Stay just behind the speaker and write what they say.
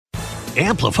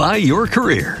Amplify your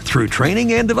career through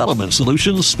training and development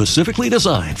solutions specifically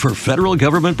designed for federal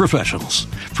government professionals.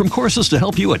 From courses to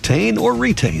help you attain or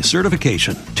retain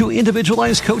certification, to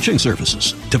individualized coaching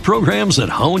services, to programs that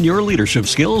hone your leadership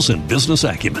skills and business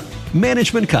acumen,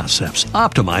 Management Concepts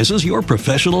optimizes your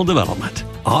professional development.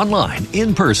 Online,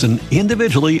 in person,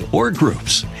 individually, or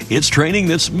groups, it's training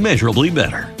that's measurably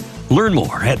better. Learn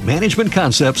more at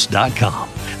managementconcepts.com.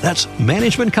 That's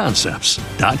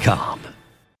managementconcepts.com.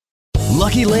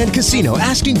 Lucky Land Casino,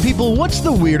 asking people, what's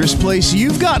the weirdest place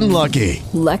you've gotten lucky?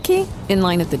 Lucky? In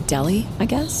line at the deli, I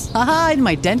guess? Aha, in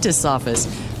my dentist's office.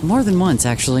 More than once,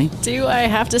 actually. Do I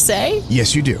have to say?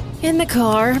 Yes, you do. In the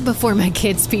car before my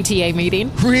kids' PTA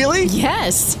meeting. Really?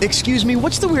 Yes. Excuse me,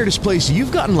 what's the weirdest place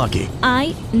you've gotten lucky?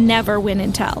 I never win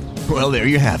and tell. Well, there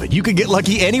you have it. You can get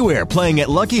lucky anywhere, playing at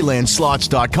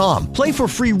LuckyLandSlots.com. Play for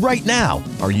free right now.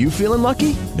 Are you feeling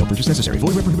lucky? No purchase necessary. Void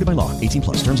where prohibited by law. 18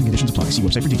 plus. Terms and conditions apply. See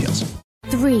website for details.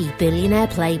 3 billionaire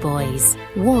playboys.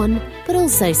 1, but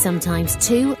also sometimes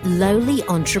 2 lowly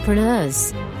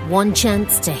entrepreneurs. 1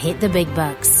 chance to hit the big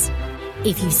bucks.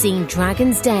 If you've seen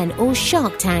Dragon's Den or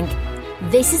Shark Tank,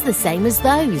 this is the same as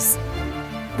those,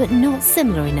 but not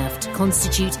similar enough to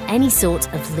constitute any sort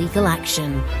of legal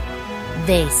action.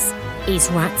 This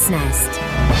is Rat's Nest.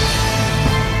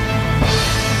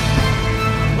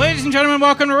 Ladies and gentlemen,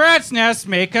 welcome to Rat's Nest.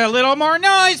 Make a little more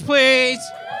noise, please.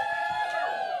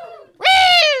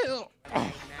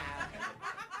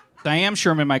 I am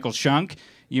Sherman Michael Shunk.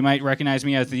 You might recognize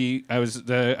me as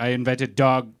I invented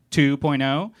Dog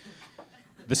 2.0,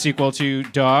 the sequel to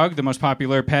Dog, the most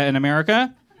popular pet in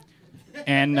America,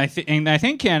 and I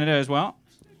think Canada as well.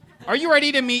 Are you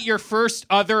ready to meet your first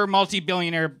other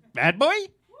multi-billionaire bad boy?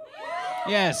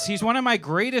 Yes, he's one of my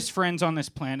greatest friends on this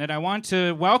planet. I want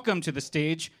to welcome to the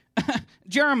stage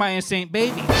Jeremiah St.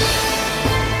 Baby.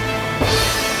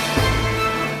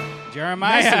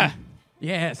 Jeremiah. Listen.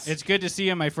 Yes. It's good to see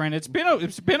you, my friend. It's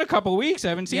been a couple weeks. I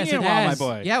haven't seen you in a while, my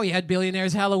boy. Yeah, we had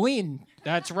Billionaires Halloween.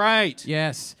 That's right.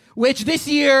 Yes. Which this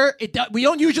year, we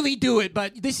don't usually do it,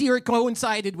 but this year it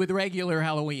coincided with regular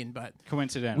Halloween. But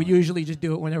coincidentally. We usually just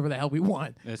do it whenever the hell we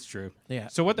want. That's true. Yeah.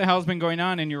 So what the hell's been going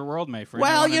on in your world, my friend?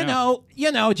 Well, you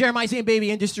know, Jeremiah St. Baby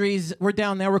Industries, we're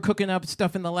down there. We're cooking up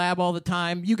stuff in the lab all the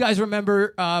time. You guys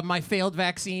remember my failed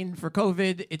vaccine for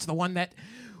COVID? It's the one that...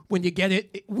 when you get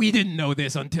it, we didn't know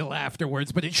this until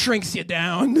afterwards, but it shrinks you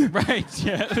down. Right,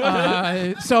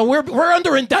 yeah. So we're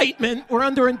under indictment. We're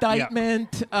under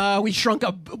indictment. Yeah. We shrunk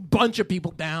a bunch of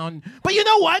people down. But you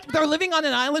know what? They're living on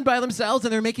an island by themselves,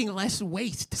 and they're making less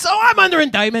waste. So I'm under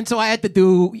indictment, so I had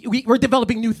to we're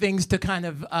developing new things to kind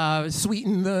of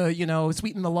sweeten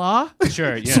the law.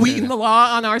 Sure, yeah. Sweeten the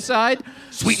law on our side.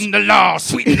 Sweeten the law,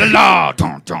 sweeten the law.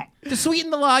 Don't. To sweeten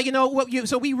the law,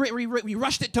 so we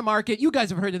rushed it to market. You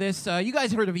guys have heard of this. You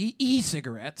guys heard of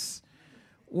e-cigarettes.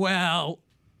 Well,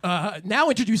 now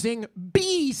introducing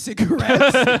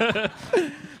B-cigarettes.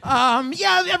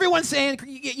 Yeah, everyone's saying,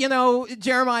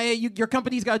 Jeremiah, your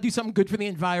company's got to do something good for the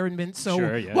environment. So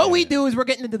we do is we're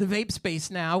getting into the vape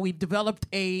space now. We've developed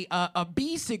a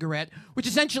B-cigarette, which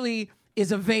essentially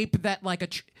is a vape that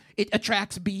it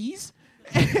attracts bees.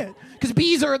 Because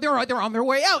bees they're on their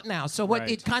way out now, so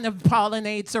it kind of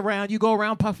pollinates around. You go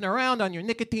around puffing around on your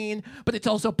nicotine, but it's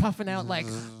also puffing out like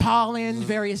pollen,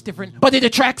 various different. But it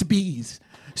attracts bees,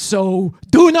 so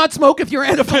do not smoke if you're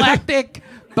anaphylactic.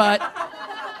 but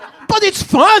it's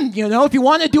fun, If you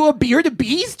want to do a beer to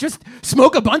bees, just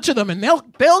smoke a bunch of them, and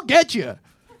they'll get you.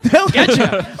 They'll get you.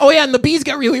 Oh yeah, and the bees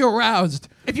get really aroused.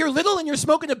 If you're little and you're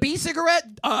smoking a bee cigarette,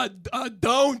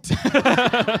 don't.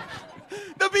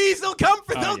 The bees,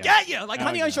 they'll get you. Like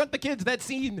Honey, I Shrunk the Kids, that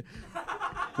scene.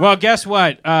 Well, guess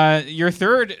what? Your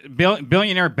third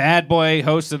billionaire bad boy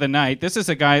host of the night. This is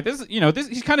a guy.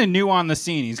 He's kind of new on the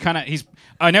scene.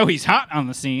 I know he's hot on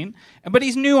the scene, but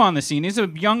he's new on the scene. He's a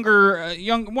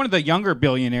one of the younger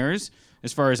billionaires,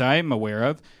 as far as I'm aware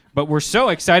of. But we're so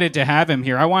excited to have him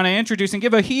here. I want to introduce and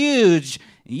give a huge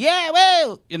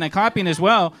and a clapping as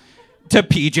well to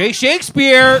PJ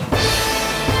Shakespeare.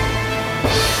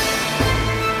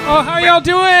 Oh, how y'all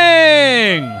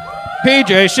doing?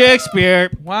 PJ Shakespeare.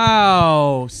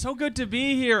 Wow, so good to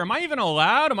be here. Am I even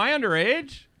allowed? Am I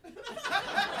underage?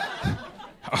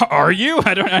 Are you?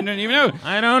 I don't even know.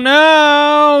 I don't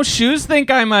know. Shoes think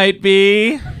I might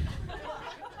be.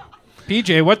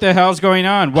 PJ, what the hell's going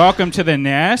on? Welcome to the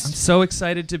Nest. I'm so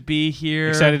excited to be here.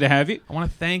 Excited to have you. I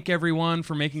want to thank everyone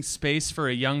for making space for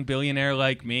a young billionaire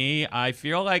like me. I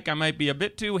feel like I might be a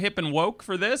bit too hip and woke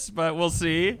for this, but we'll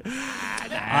see.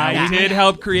 I did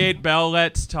help create Bell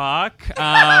Let's Talk.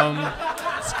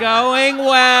 It's going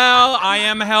well. I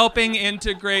am helping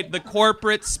integrate the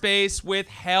corporate space with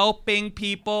helping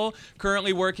people.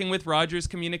 Currently working with Rogers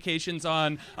Communications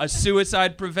on a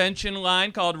suicide prevention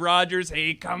line called Rogers.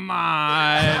 Hey, come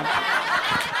on.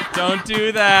 Don't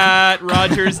do that.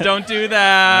 Rogers, don't do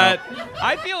that.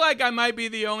 I feel like I might be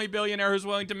the only billionaire who's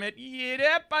willing to admit,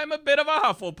 yep, I'm a bit of a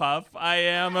Hufflepuff. I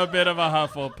am a bit of a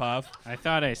Hufflepuff. I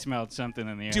thought I smelled something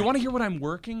in the air. Do you want to hear what I'm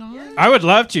working on? I would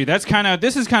love to. This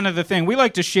is kind of the thing. We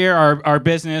like to share our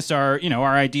business, our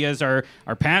ideas, our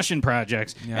passion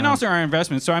projects, and also our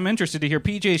investments. So I'm interested to hear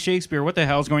PJ Shakespeare. What the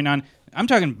hell's going on? I'm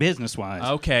talking business-wise.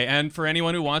 Okay, and for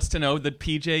anyone who wants to know, the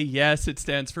PJ, yes, it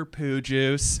stands for Poo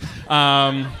Juice.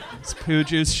 It's Poo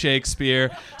Juice Shakespeare.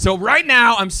 So right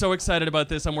now, I'm so excited about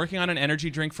this. I'm working on an energy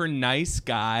drink for nice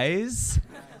guys.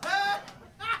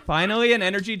 Finally, an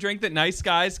energy drink that nice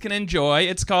guys can enjoy.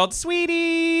 It's called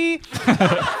Sweetie.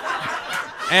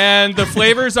 And the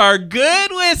flavors are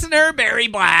Good Listener Berry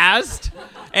Blast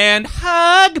and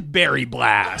Hug Berry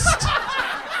Blast.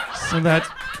 So that's...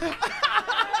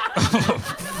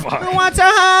 Who wants a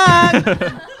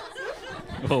hug?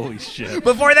 Holy shit.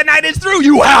 Before the night is through,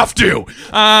 you have to.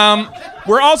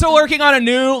 We're also working on a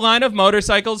new line of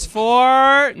motorcycles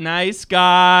for nice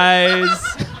guys.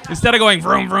 Instead of going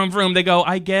vroom, vroom, vroom, they go,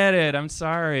 I get it. I'm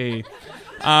sorry.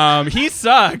 He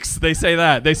sucks. They say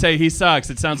that. They say he sucks.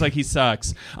 It sounds like he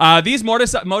sucks. These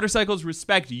motorcycles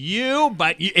respect you,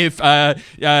 but if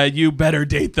you better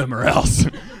date them or else.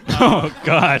 Oh,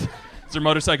 God. These are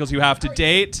motorcycles you have to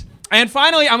date. And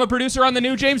finally, I'm a producer on the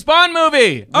new James Bond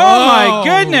movie. Oh, my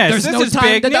goodness. There's this no is time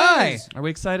big to news. die. Are we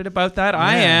excited about that?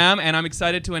 I am, and I'm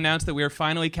excited to announce that we are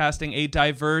finally casting a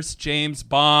diverse James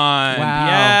Bond. Wow.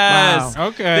 Yes. Wow.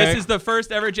 Okay. This is the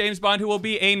first ever James Bond who will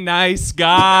be a nice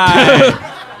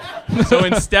guy. So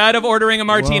instead of ordering a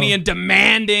martini and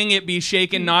demanding it be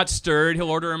shaken, not stirred, he'll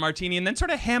order a martini and then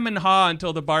sort of hem and haw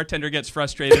until the bartender gets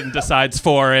frustrated and decides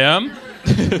for him.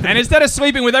 And instead of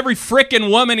sleeping with every frickin'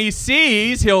 woman he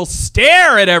sees, he'll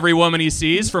stare at every woman he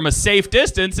sees from a safe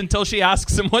distance until she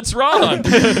asks him what's wrong.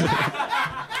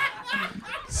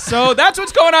 So that's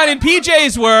what's going on in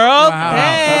PJ's world. Wow.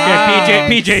 Hey. Okay,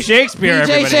 PJ Shakespeare, PJ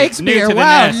everybody. Shakespeare, New to the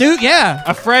wow. nest. Yeah.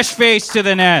 A fresh face to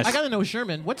the nest. I gotta know,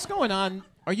 Sherman, what's going on?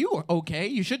 Are you okay?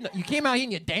 You shouldn't. You came out here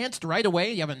and you danced right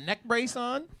away. You have a neck brace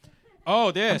on. Oh,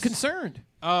 this. I'm concerned.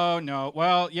 Oh no.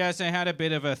 Well, yes, I had a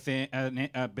bit of a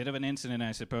bit of an incident,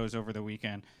 I suppose, over the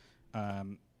weekend,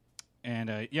 and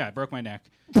I broke my neck.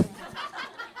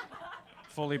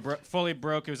 Fully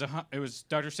broke. It was.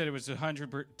 Doctor said it was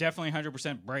definitely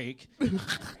 100% break.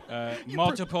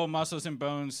 Multiple muscles and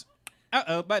bones.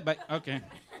 But okay.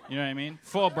 You know what I mean?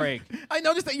 Full break. I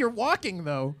noticed that you're walking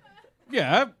though.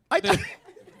 Yeah. I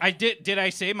did. Did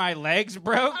I say my legs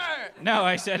broke? No,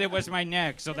 I said it was my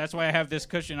neck. So that's why I have this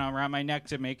cushion around my neck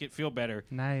to make it feel better.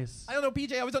 Nice. I don't know,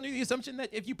 PJ. I was under the assumption that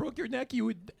if you broke your neck, you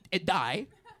would die,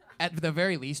 at the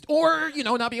very least, or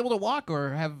not be able to walk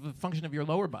or have the function of your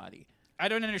lower body. I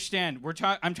don't understand.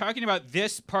 I'm talking about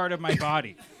this part of my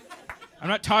body. I'm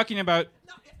not talking about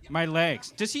my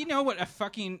legs. Does he know what a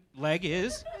fucking leg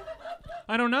is?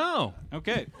 I don't know.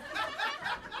 Okay.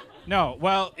 No,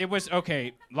 well, it was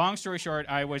okay. Long story short,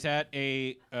 I was at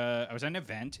an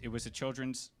event. It was a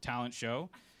children's talent show,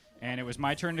 and it was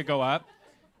my turn to go up.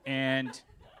 And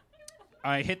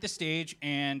I hit the stage,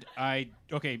 and my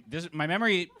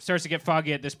memory starts to get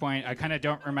foggy at this point. I kind of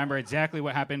don't remember exactly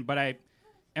what happened, but I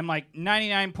am like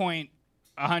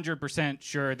 99.100%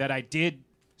 sure that I did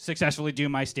successfully do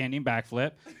my standing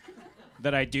backflip.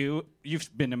 That I do.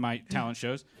 You've been to my talent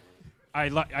shows. I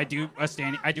do a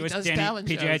standing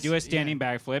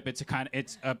backflip. It's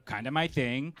a kind of my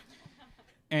thing.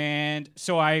 And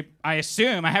so I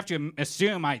have to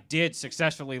assume I did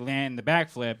successfully land the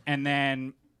backflip, and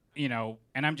then, and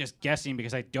I'm just guessing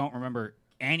because I don't remember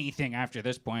anything after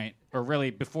this point, or really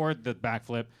before the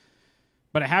backflip.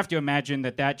 But I have to imagine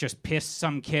that just pissed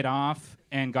some kid off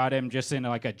and got him just in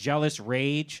like a jealous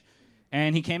rage,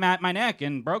 and he came at my neck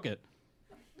and broke it.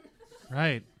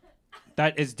 Right.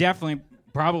 That is definitely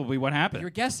probably what happened. You're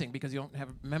guessing because you don't have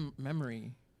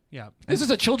memory. Yeah. This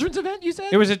is a children's event, you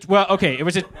said? It was a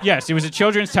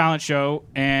children's talent show,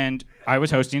 and I was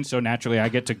hosting, so naturally I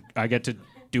get to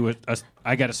do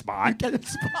I get a spot. Get a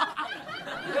spot.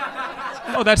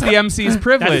 Oh, that's the MC's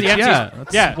privilege.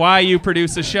 That's why you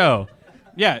produce a show.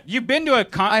 Yeah, you've been to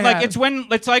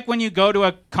it's like when you go to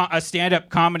a stand-up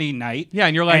comedy night. Yeah,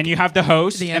 and you're like, and you have the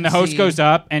host, and the host goes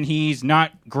up, and he's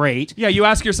not great. Yeah, you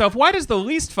ask yourself, why does the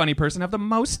least funny person have the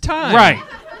most time?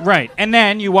 Right, and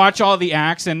then you watch all the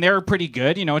acts, and they're pretty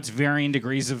good. You know, it's varying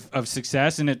degrees of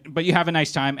success, but you have a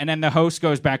nice time. And then the host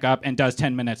goes back up and does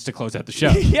 10 minutes to close out the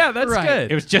show. Yeah, that's Right.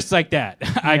 good. It was just like that.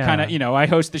 I kind of, I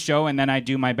host the show, and then I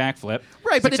do my backflip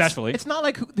successfully. But it's not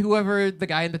like whoever the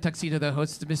guy in the tuxedo that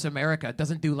hosts Miss America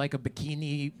doesn't do like a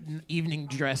bikini evening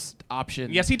dress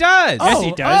option. Yes, he does. Yes,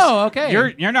 he does. Oh, okay.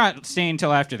 You're not staying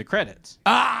till after the credits.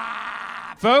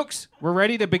 Folks, we're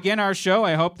ready to begin our show.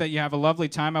 I hope that you have a lovely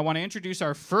time. I want to introduce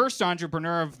our first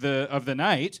entrepreneur of the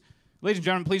night. Ladies and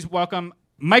gentlemen, please welcome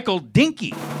Michael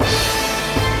Dinky.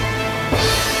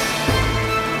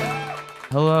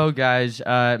 Hello, guys.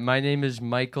 My name is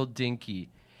Michael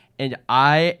Dinky, and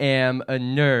I am a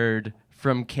nerd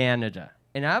from Canada.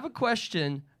 And I have a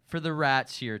question for the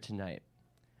rats here tonight.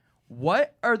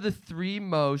 What are the 3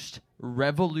 most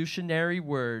revolutionary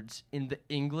words in the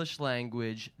English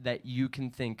language that you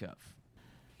can think of?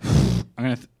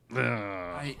 I'm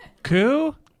gonna.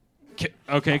 Coup?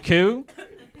 Okay, coup.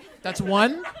 That's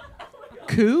one.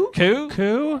 Coup.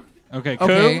 Coup. Okay, coup.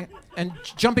 Okay. And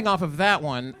jumping off of that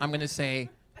one, I'm gonna say,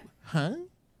 huh?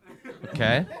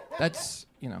 Okay. That's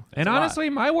And honestly,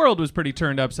 my world was pretty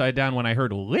turned upside down when I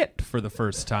heard lit for the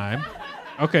first time.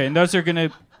 Okay, and those are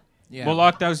gonna. Yeah. We'll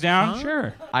lock those down.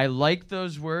 Sure. I like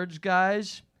those words,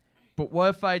 guys, but what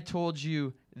if I told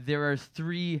you there are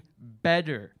 3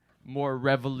 better, more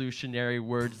revolutionary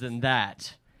words than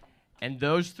that? And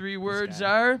those 3 words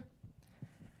are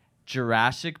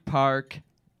Jurassic Park,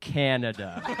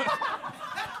 Canada.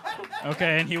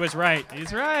 Okay, and he was right.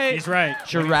 He's right. He's right.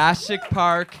 Jurassic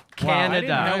Park, Canada. I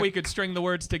didn't know we could string the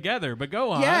words together, but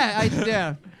go on.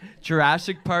 Yeah.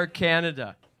 Jurassic Park,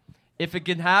 Canada. If it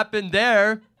can happen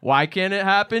there, why can't it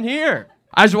happen here?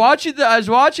 I was watching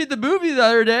the movie the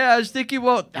other day. I was thinking,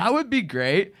 well, that would be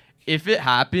great if it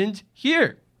happened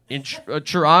here in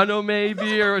Toronto,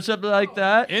 maybe, or something like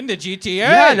that. In the GTA.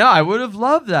 Yeah, no, I would have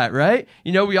loved that, right?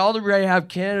 We already have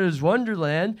Canada's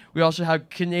Wonderland. We also have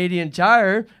Canadian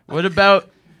Tire. What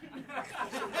about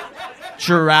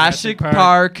Jurassic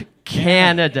Park,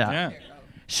 Canada? Yeah.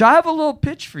 So I have a little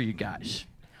pitch for you guys.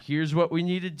 Here's what we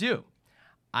need to do.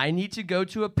 I need to go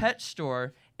to a pet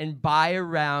store and buy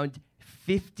around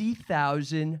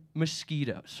 50,000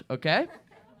 mosquitoes, okay?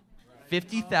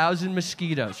 50,000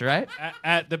 mosquitoes, right?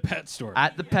 At the pet store.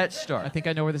 At the pet store. I think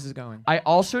I know where this is going. I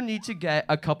also need to get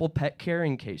a couple pet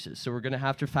carrying cases, so we're going to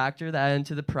have to factor that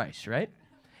into the price, right?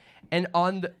 And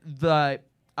on the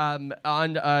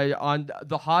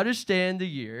hottest day in the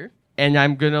year, and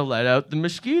I'm going to let out the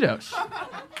mosquitoes.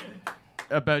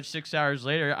 About 6 hours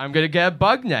later, I'm going to get a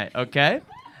bug net, okay?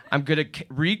 I'm going to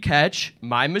recatch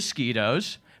my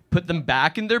mosquitoes, put them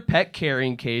back in their pet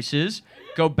carrying cases,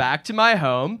 go back to my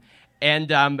home, and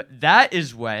that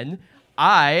is when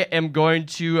I am going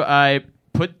to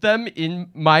put them in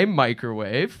my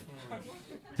microwave.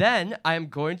 Then I'm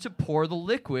going to pour the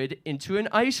liquid into an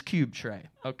ice cube tray,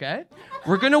 okay?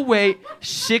 We're going to wait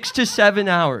 6 to 7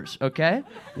 hours, okay?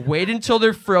 Wait until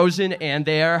they're frozen and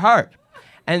they are hard.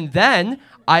 And then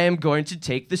I am going to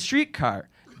take the streetcar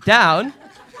down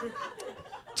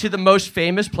to the most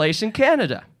famous place in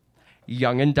Canada,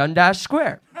 Yonge and Dundas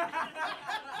Square.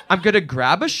 I'm going to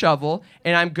grab a shovel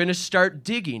and I'm going to start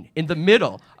digging in the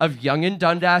middle of Yonge and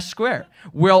Dundas Square,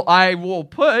 where I will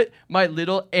put my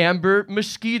little amber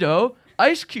mosquito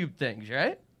ice cube things,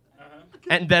 right?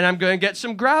 And then I'm going to get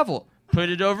some gravel, put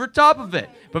it over top of it.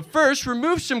 But first,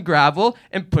 remove some gravel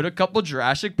and put a couple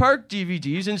Jurassic Park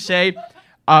DVDs and say,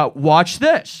 watch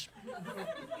this.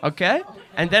 Okay?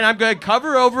 And then I'm going to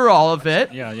cover over all of it,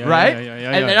 right?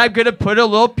 And then I'm going to put a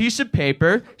little piece of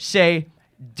paper, say,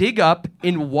 dig up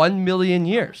in 1 million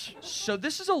years. So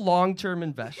this is a long-term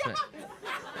investment.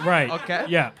 Right. Okay?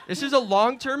 Yeah. This is a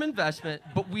long-term investment,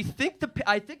 but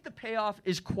I think the payoff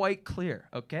is quite clear,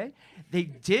 okay? They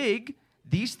dig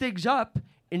these things up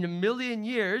in 1 million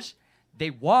years. They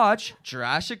watch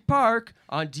Jurassic Park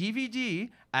on DVD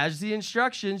as the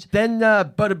instructions. Then,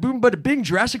 bada boom, bada bing,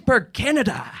 Jurassic Park,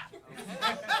 Canada.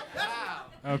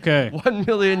 Okay. 1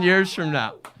 million years from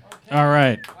now. All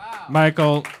right.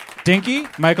 Michael Dinky.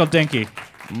 Michael Dinky.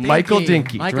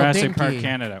 Jurassic Park,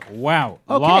 Canada. Wow.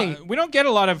 Okay. We don't get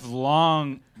a lot of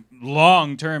long-term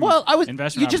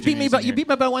investment. You just beat me, opportunities you beat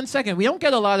me by 1 second. We don't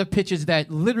get a lot of pitches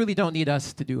that literally don't need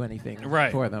us to do anything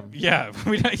for them. Yeah,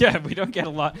 we don't get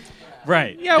a lot.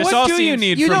 Right. Yeah, what do you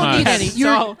need You from don't us? need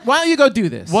any. Why don't you go do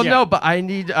this? Well, no, but I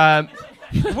need.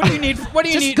 What do you need? What do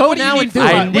you Just need? go what do you now need and for do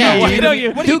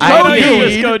it? it. I need.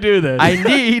 Just go do this. I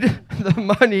need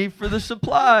the money for the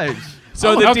supplies.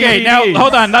 So the okay, DVDs. now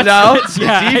hold on. Let's, the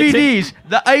yeah, DVDs,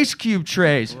 the ice cube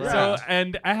trays. So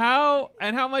and how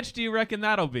much do you reckon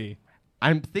that'll be?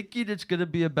 I'm thinking it's going to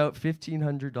be about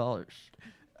 $1,500.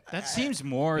 That seems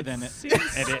more than it. Steep.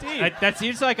 That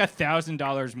seems like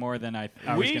 $1,000 more than I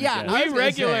was going to guess. We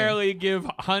regularly give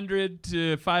 $100,000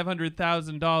 to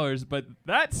 $500,000, but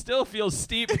that still feels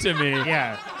steep to me.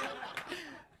 Yeah.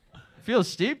 Feels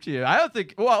steep to you. I don't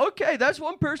think. Well, okay, that's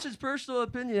one person's personal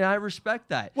opinion. I respect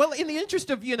that. Well, in the interest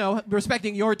of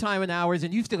respecting your time and hours,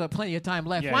 and you still have plenty of time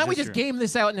left, Yeah, why don't we that's just true. game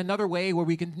this out in another way where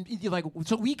we can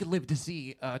so we can live to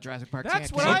see Jurassic Park. That's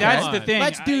Can't what Can't. I That's want. the thing.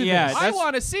 Let's do Yeah, this. I that's-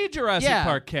 want to see Jurassic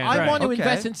Park Canyon. I want to Okay.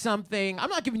 invest in something.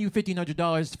 I'm not giving you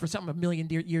 $1,500 for something a million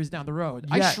years down the road.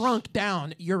 I Yes. shrunk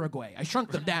down Uruguay. I shrunk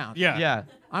them down. Yeah. Yeah.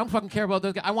 I don't fucking care about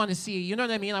those guys. I want to see. You know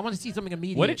what I mean? I want to see something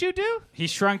immediate. What did you do? He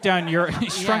shrunk down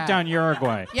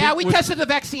Uruguay. Yeah, we Was- tested the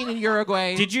vaccine in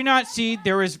Uruguay. Did you not see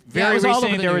there was Yeah, it was all over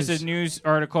recently the there was news. a news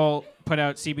article put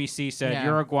out, CBC said Yeah.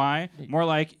 Uruguay, more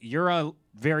like you're a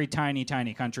very tiny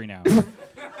country now.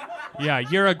 Yeah,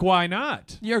 Uruguay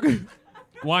not. Uruguay.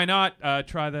 Why not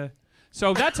try the...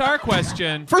 So that's our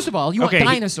question. First of all, you Okay,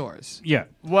 want dinosaurs. Yeah.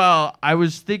 Well, I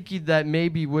was thinking that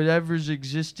maybe whatever's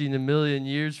existing a million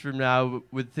years from now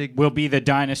would think. Will be the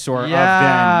dinosaur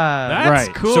Yeah. of then. That's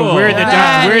right. cool. So we're the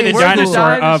That we're the is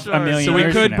dinosaur cool. of a million So we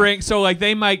years could from now. bring... So, like,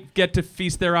 they might get to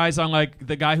feast their eyes on, like,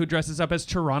 the guy who dresses up as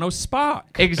Toronto Spock.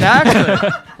 Exactly.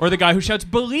 Or the guy who shouts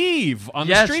 "Believe" on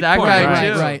Yes, the street that corner. guy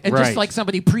Right, too. right. And Right. just like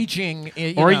somebody preaching.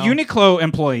 or a Uniqlo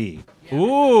employee.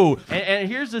 Ooh. and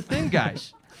here's the thing,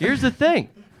 guys. Here's the thing.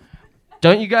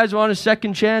 Don't you guys want a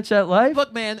second chance at life?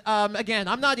 Look, man. Again,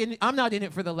 I'm not in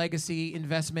it for the legacy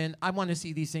investment. I want to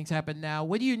see these things happen now.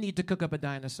 What do you need to cook up a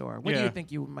dinosaur? What do Yeah. you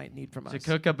think you might need from us? To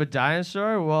cook up a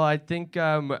dinosaur? Well, I think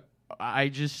I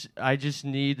just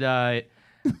need I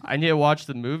need to watch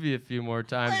the movie a few more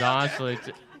times, honestly,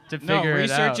 to No, figure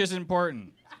it out. research is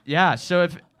important. Yeah, so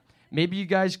if maybe you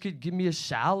guys could give me a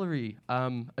salary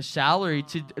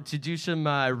to do some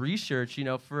research,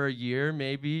 for a year,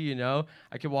 maybe,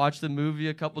 I could watch the movie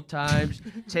a couple times,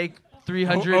 take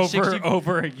 360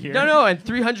 over a year. No, and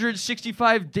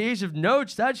 365 days of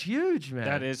notes. That's huge, man.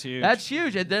 That is huge. That's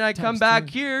huge. And then I come Times back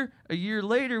two. here a year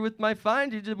later with my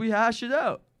findings and we hash it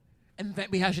out. And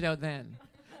we hash it out then.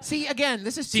 See, again,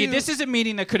 this is this is a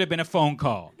meeting that could have been a phone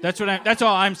call. That's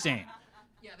all I'm saying.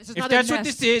 Yeah, this is If not that's a what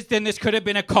nest. this is, then this could have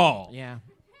been a call. Yeah.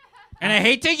 And I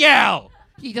hate to yell.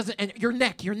 He doesn't. And your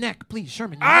neck, please,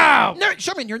 Sherman. Ow!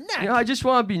 Sherman, your neck. I just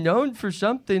want to be known for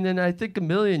something, and I think a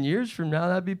million years from now,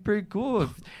 that'd be pretty cool.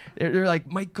 If they're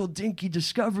like, Michael Dinky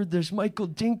discovered this. Michael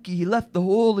Dinky, he left the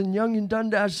hole in Yonge and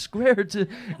Dundas Square to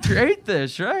create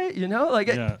this, right?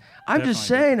 Yeah, I'm just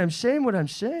saying. I'm saying what I'm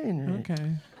saying. Right?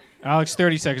 Okay. Alex,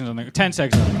 10 seconds on the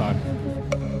clock.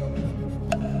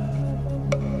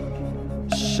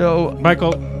 So,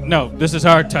 Michael, no, this is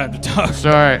our time to talk.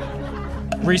 sorry.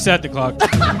 Reset the clock.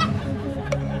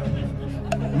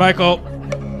 Michael.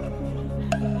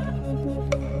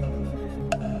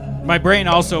 My brain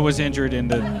also was injured in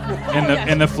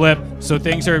the flip, so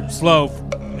things are slow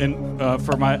in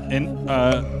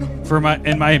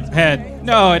my head.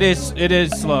 No, it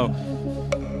is slow.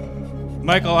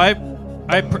 Michael,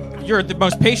 you're the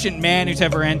most patient man who's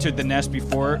ever entered the nest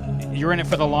before. You're in it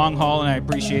for the long haul, and I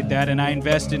appreciate that. And I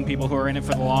invest in people who are in it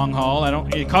for the long haul.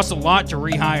 It costs a lot to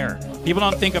rehire. People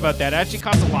don't think about that. It actually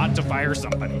costs a lot to fire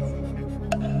somebody.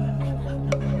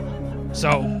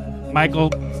 So, Michael,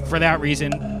 for that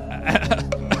reason,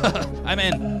 I'm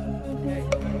in.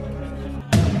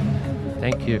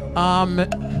 Thank you.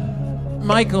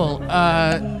 Michael,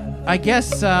 I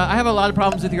guess I have a lot of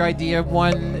problems with your idea.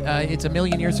 One, it's a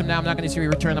million years from now. I'm not going to see a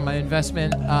return on my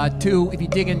investment. Two, if you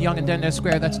dig in Yonge and Dundas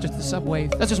Square, that's just the subway.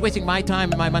 That's just wasting my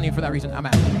time and my money. For that reason, I'm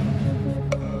out.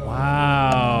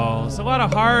 Wow. There's a lot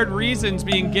of hard reasons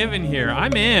being given here.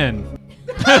 I'm in.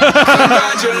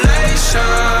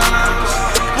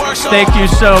 Thank you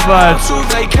so much.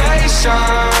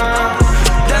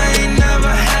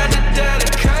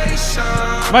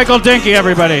 Michael Dinky,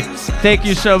 everybody. Thank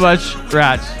you so much,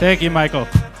 Rats. Thank you, Michael.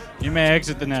 You may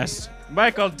exit the nest.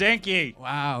 Michael Dinky.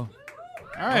 Wow.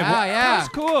 All right. Wow, yeah. That was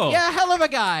cool. Yeah, hell of a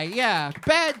guy. Yeah.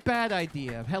 Bad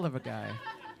idea. Hell of a guy.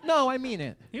 No, I mean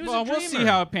it. He was Well, a we'll dreamer. see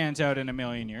how it pans out in a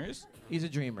million years. He's a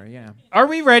dreamer, yeah. Are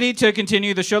we ready to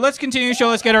continue the show? Let's continue the show.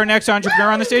 Let's get our next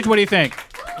entrepreneur on the stage. What do you think?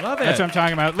 Love it. That's what I'm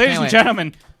talking about. Ladies Can't and wait.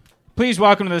 gentlemen, please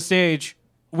welcome to the stage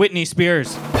Whitney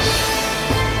Spears.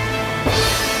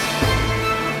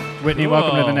 Whitney,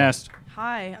 welcome to the Cool. nest.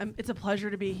 Hi, it's a pleasure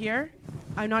to be here.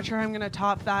 I'm not sure I'm going to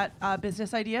top that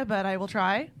business idea, but I will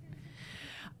try.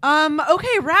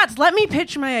 Okay, Rats, let me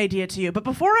pitch my idea to you. But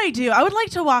before I do, I would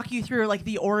like to walk you through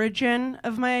the origin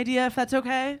of my idea, if that's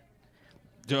okay.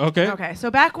 Okay. Okay, so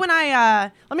back when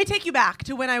let me take you back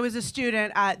to when I was a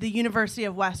student at the University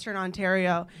of Western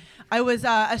Ontario. I was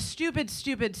a stupid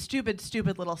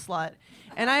little slut.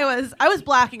 And I was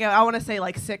blacking out, I want to say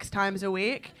like 6 times a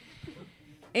week.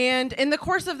 And in the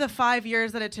course of the 5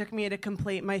 years that it took me to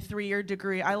complete my 3-year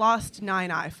degree, I lost 9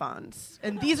 iPhones.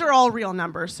 And these are all real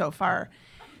numbers so far.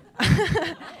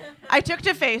 I took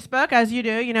to Facebook, as you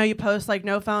do. You know, you post like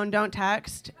no phone, don't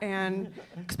text. And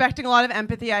expecting a lot of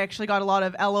empathy, I actually got a lot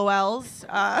of LOLs.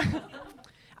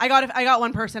 I got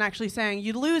one person actually saying,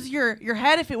 you'd lose your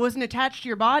head if it wasn't attached to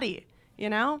your body, you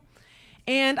know?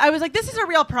 And I was like, this is a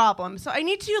real problem. So I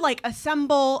need to like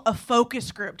assemble a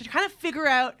focus group to kind of figure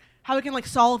out how we can like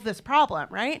solve this problem,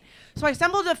 right? So I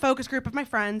assembled a focus group of my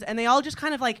friends, and they all just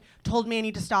kind of like told me I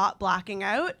need to stop blacking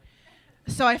out.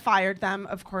 So I fired them,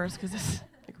 of course, because it's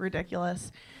like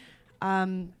ridiculous.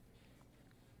 And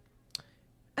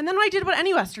then I did what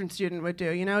any Western student would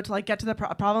do, you know, to like get to the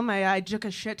problem. I took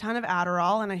a shit ton of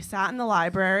Adderall, and I sat in the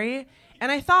library,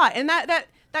 and I thought, and that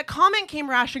comment came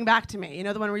rushing back to me, you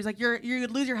know, the one where he's like,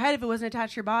 you'd lose your head if it wasn't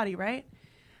attached to your body, right?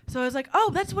 So I was like, oh,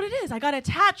 that's what it is. I got to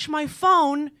attach my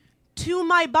phone to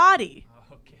my body.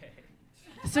 Okay.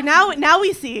 So now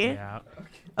we see. Yeah.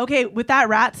 Okay, with that,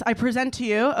 Rats, I present to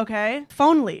you, okay,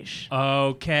 phone leash.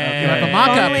 Okay. You have a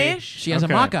mock-up. Phone leash. She has a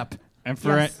mock-up. And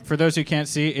for those who can't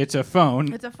see, it's a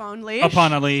phone. It's a phone leash.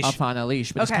 Upon a leash. Upon a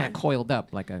leash, but it's Okay. kind of coiled up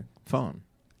like a phone.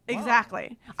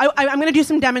 Exactly. I'm going to do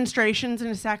some demonstrations in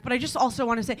a sec, but I just also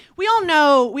want to say we all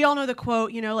know the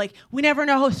quote, you know, like we never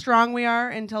know how strong we are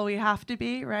until we have to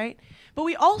be, right? But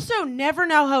we also never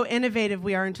know how innovative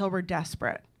we are until we're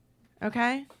desperate.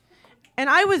 Okay? And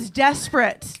I was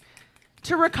desperate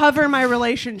to recover my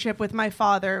relationship with my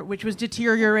father, which was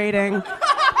deteriorating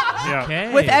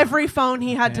with every phone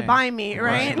he had to buy me,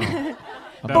 right?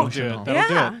 That'll do it.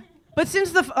 That'll do it. But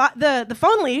since the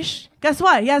phone leash, guess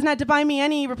what? He hasn't had to buy me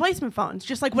any replacement phones,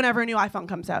 just like whenever a new iPhone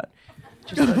comes out.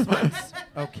 Just those ones.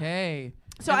 Okay.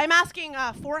 So I'm asking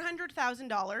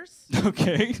 $400,000.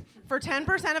 Okay. For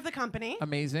 10% of the company.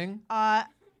 Amazing.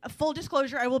 Full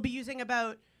disclosure, I will be using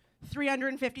about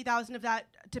 $350,000 of that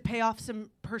to pay off some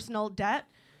personal debt.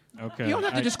 Okay. You don't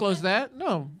have to disclose that.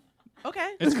 No.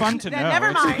 Okay. It's fun to Then know.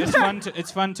 never mind.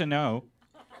 It's fun to know.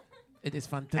 It is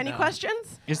fun to know. Any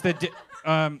questions? Is the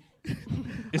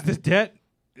debt?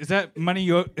 Is that money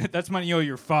you owe? That's money you owe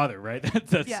your father, right?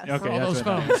 That's Yes. okay. For all that's those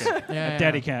what- phones. okay. Yeah,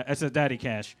 Daddy cash. That's a daddy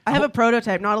cash. I have a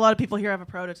prototype. Not a lot of people here have a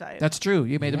prototype. That's true.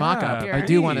 You made a mock-up. Here. I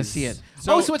do want to see it.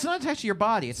 So- So it's not attached to your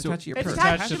body. It's attached to your It's purse.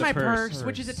 attached to the my purse. purse,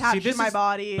 which is attached to my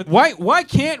body. But why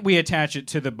can't we attach it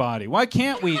to the body? Why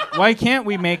can't we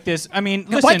make this? I mean,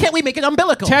 listen. Why can't we make it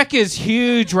umbilical? Tech is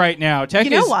huge right now. Tech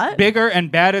You know is what? bigger and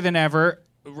badder than ever.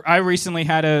 I recently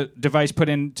had a device put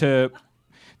into.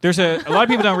 There's a lot of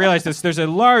people don't realize this. There's a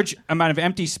large amount of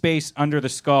empty space under the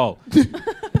skull.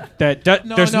 There's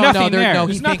nothing there.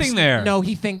 There's nothing there. No,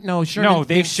 Sherman No,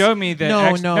 they've thinks- showed me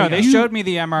the. They showed me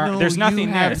the MR. No, There's nothing you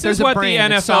there. have- This there's is a what brain, the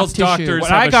it's NFL's soft tissue. doctors What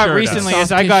have I got assured recently us. is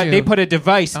they tissue. put a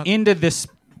device into this.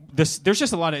 There's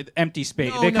just a lot of empty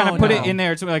space. No, They kind no, of put no. it in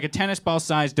there. It's like a tennis ball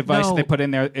sized device No. they put in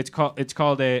there. It's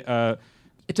called a.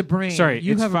 It's a brain. Sorry,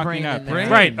 you it's have a fucking brain up. in there. Brain.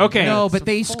 Right. Okay. No, It's but a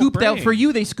they full scooped out brain. for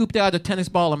you. They scooped out a tennis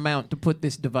ball amount to put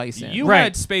this device in. You Right.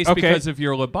 had space Okay. because of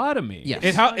your lobotomy.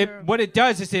 Yes. What it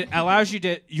does is it allows you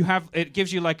to it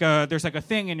gives you there's like a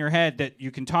thing in your head that you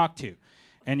can talk to,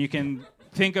 and you can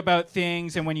think about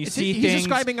things, and when you see he's things,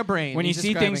 describing a brain. when you He's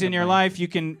see things describing in a your brain. life, you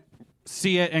can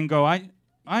see it and go,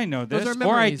 I know Those this, are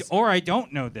memories. or I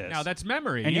don't know this. Now that's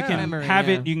memory. and you yeah. can Memory, have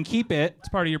yeah. it. You can keep it. It's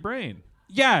part of your brain.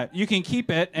 Yeah, you can keep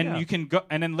it, and Yeah. you can go,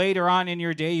 and then later on in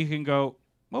your day, you can go,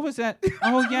 what was that?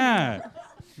 Oh yeah,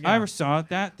 I saw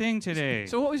that thing today.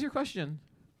 So what was your question?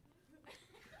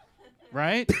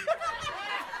 Right?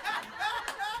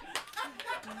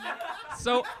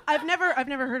 So, I've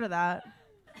never heard of that.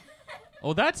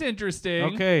 oh, that's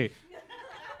interesting. Okay.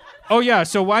 Oh yeah,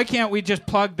 so why can't we just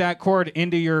plug that cord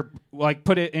into your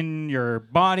put it in your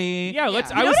body? Yeah,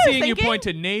 let's. You I know was what I was seeing you thinking? point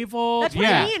to navel. That's what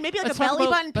Yeah. I mean. Maybe like Let's a talk belly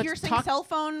about- button let's piercing talk- cell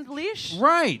phone leash.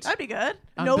 Right. That'd be good.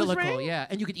 Nose Umbilical, ring. yeah.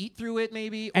 And you could eat through it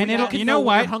maybe. Or And it'll- can you know what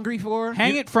what? you're hungry for.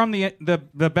 Hang it from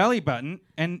the belly button,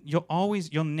 and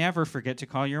you'll never forget to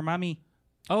call your mommy.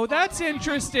 Oh, that's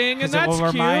interesting, and Because that's it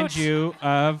will cute. remind you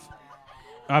of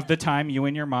the time you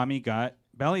and your mommy got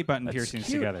belly button piercings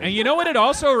together. And you know what it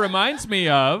also reminds me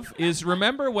of is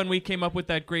remember when we came up with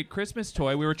that great Christmas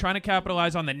toy, we were trying to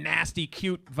capitalize on the nasty,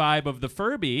 cute vibe of the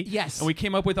Furby. Yes. And we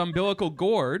came up with Umbilical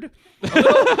Gourd,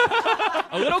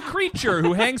 a little creature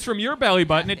who hangs from your belly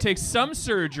button. It takes some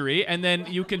surgery, and then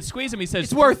you can squeeze him. He says,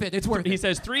 it's worth it. It's worth it. He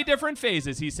says 3 different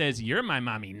phases. He says, "You're my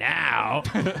mommy now."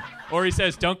 Or he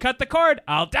says, "Don't cut the cord.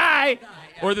 I'll die."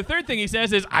 Or the third thing he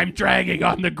says is, "I'm dragging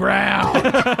on the ground."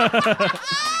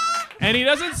 And he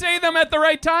doesn't say them at the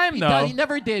right time, though. He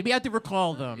never did. We had to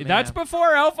recall them. That's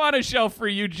before Elf on a Shelf for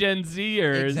you Gen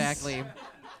Zers. Exactly.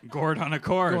 Gourd on a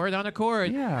cord. Gourd on a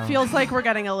cord. Yeah. Feels like we're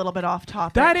getting a little bit off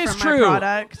topic. That is from true. My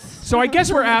products. So I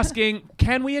guess we're asking,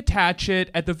 can we attach it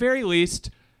at the very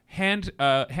least,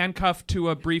 handcuffed to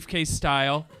a briefcase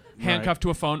style, handcuffed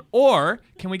to a phone, or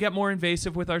can we get more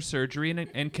invasive with our surgery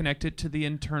and connect it to the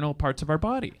internal parts of our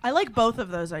body? I like both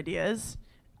of those ideas.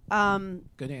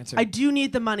 Good answer. I do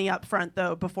need the money up front,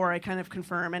 though, before I kind of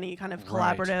confirm any kind of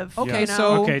collaborative. Okay, you know?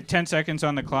 so... Okay, 10 seconds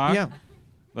on the clock. Yeah.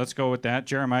 Let's go with that.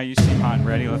 Jeremiah, you seem hot and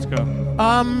ready. Let's go.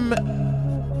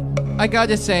 I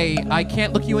gotta say, I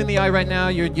can't look you in the eye right now.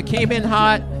 You came in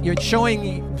hot. You're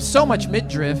showing so much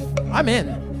midriff. I'm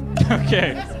in.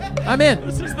 Okay. I'm in.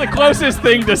 This is the closest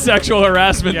thing to sexual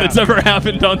harassment that's ever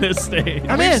happened on this stage.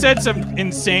 We've said some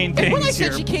insane things And when I here.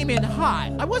 said she came in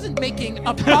hot, I wasn't making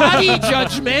a body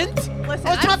judgment. Listen, I was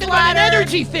I'm talking about an flattered.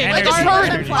 energy thing. I just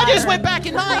Energy. heard it. I just went back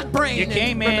in my brain. You and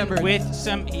came in remembered. with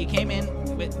some. You came in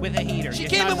with a heater. She You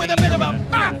came shot in with the a bit heater. of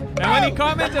a. And when he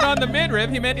commented on the midriff,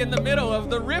 he meant in the middle of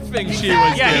the riffing she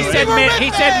was Yeah, doing. he said mid. He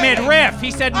said mid-riff.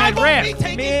 He said I won't mid-riff. be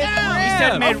taken He down.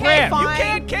 said mid-riff. fine. You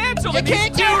can't cancel You him.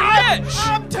 can't He's do too it. rich.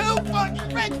 I'm too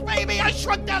fucking rich, baby. I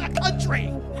shrunk down a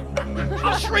country.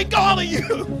 I'll shrink all of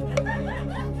you.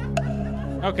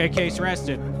 Okay, case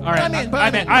rested. All right, I'm in, but I'm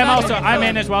I'm in. in. I'm I'm also. in. I'm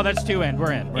in as well. That's 2 in.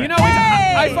 We're in. You know,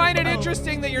 I find it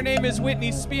interesting that your name is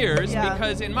Whitney Spears Yeah.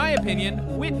 because, in my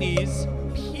opinion, Whitney's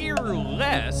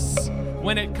peerless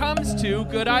when it comes to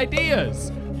good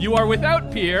ideas. You are without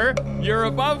peer. You're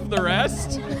above the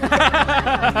rest.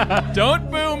 Don't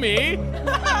boo me.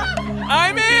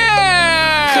 I'm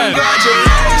in.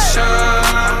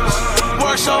 Congratulations.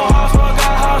 Worked so hard,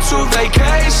 forgot how to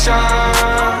vacation.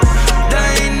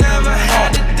 They ain't never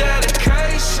had the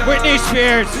dedication. Whitney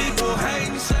Spears. People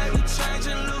hating, say we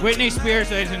changing. Whitney Spears,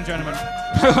 ladies and gentlemen.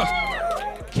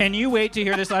 Can you wait to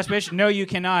hear this last pitch? No, you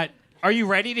cannot. Are you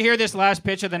ready to hear this last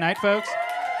pitch of the night, folks?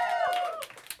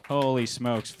 Holy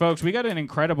smokes. Folks, we got an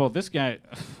incredible... This guy...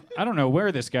 I don't know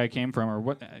where this guy came from or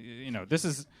what... this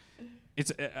is...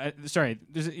 It's... sorry.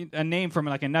 There's a name from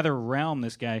like another realm,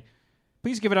 this guy.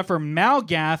 Please give it up for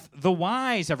Malgath the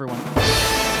Wise, everyone.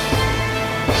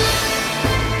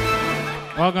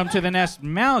 Welcome to the nest,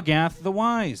 Malgath the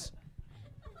Wise.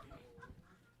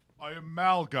 I am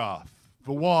Malgath,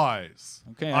 the Wise.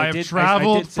 Okay, I did have say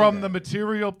traveled from that. the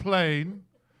material plane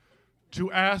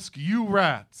to ask you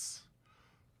rats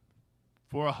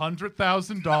for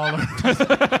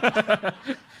 $100,000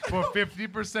 for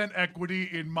 50% equity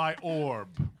in my orb.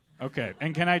 Okay,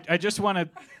 and can I just want to...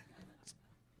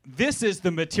 This is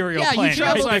the material Yeah, plane. you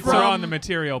traveled like from we're on the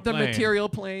material the plane. material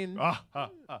plane.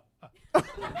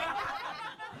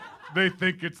 They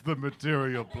think it's the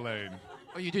material plane.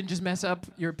 Oh, you didn't just mess up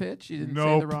your pitch? You didn't say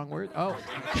Nope. the wrong word? Oh.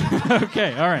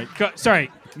 Okay, all right. Sorry,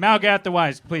 Malgath the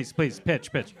Wise, please, pitch.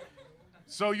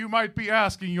 So you might be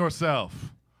asking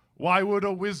yourself, why would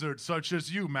a wizard such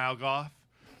as you, Malgath,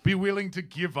 be willing to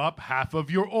give up half of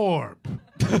your orb?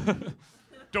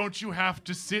 Don't you have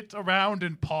to sit around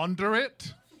and ponder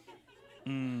it?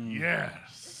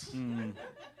 Yes.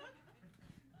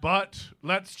 But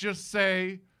let's just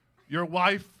say your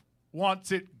wife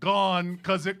wants it gone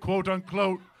because it, quote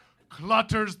unquote,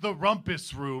 clutters the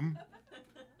rumpus room.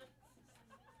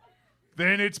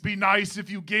 Then it'd be nice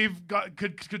if you could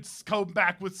come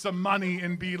back with some money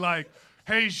and be like,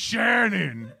 hey,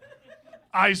 Shannon,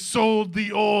 I sold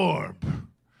the orb.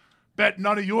 Bet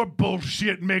none of your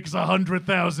bullshit makes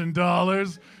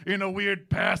 $100,000 in a weird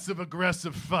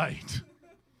passive-aggressive fight.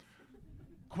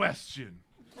 Question.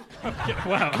 Okay,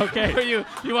 wow, okay.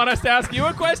 You want us to ask you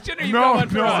a question, or you got one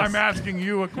for No, us? I'm asking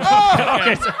you a question.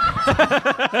 Okay,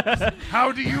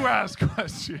 How do you ask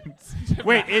questions?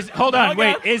 Wait, is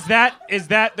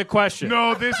that the question?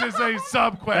 No, this is a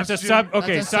sub-question. That's a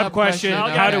sub-question. sub-question.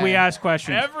 How do Okay. we ask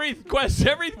questions?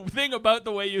 Everything about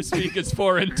the way you speak is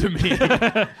foreign to me.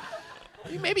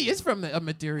 Maybe it's from a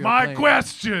material My plane.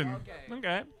 question.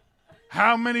 Okay.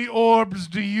 How many orbs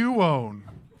do you own?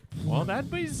 Well, that'd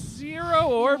be 0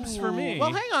 orbs for me.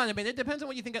 Well, hang on a minute. It depends on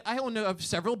what you think. I own of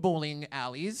several bowling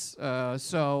alleys.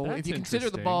 So That's if you consider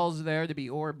the interesting. balls there to be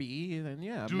orby, then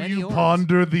yeah, Do many you orbs.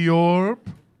 ponder the orb?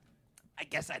 I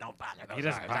guess I don't ponder those. He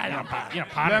doesn't orbs. I don't ponder.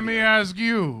 Let me ask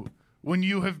you, when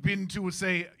you have been to,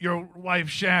 say, your wife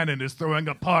Shannon is throwing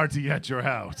a party at your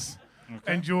house,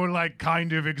 and you're like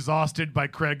kind of exhausted by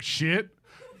Craig's shit,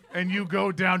 and you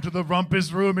go down to the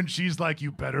rumpus room and she's like, you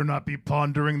better not be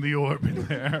pondering the orb in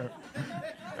there.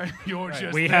 And you're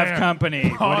just We there have company.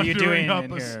 What are you pondering doing up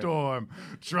in a here? storm,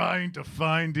 trying to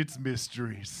find its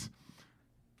mysteries.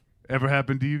 Ever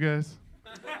happened to you guys?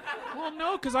 Well,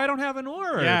 no, because I don't have an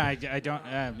orb. Yeah, I don't.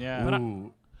 Yeah. But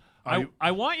Ooh.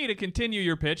 I want you to continue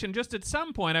your pitch, and just at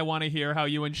some point, I want to hear how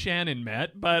you and Shannon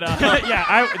met. But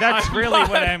yeah, that's really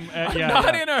what I'm.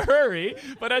 Not in a hurry,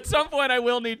 but at some point, I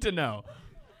will need to know.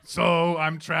 So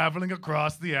I'm traveling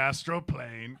across the astral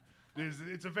plane.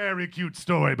 It's a very cute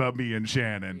story about me and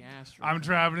Shannon. I'm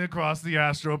traveling across the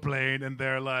astral plane, and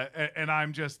they're like, and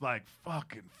I'm just like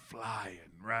fucking flying,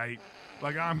 right?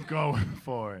 Like I'm going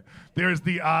for it. There's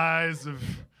the eyes of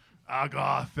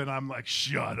Agoth, and I'm like,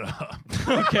 shut up.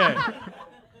 Okay.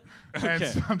 And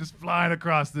so I'm just flying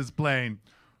across this plane.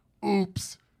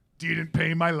 Oops, didn't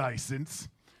pay my license.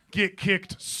 Get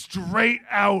kicked straight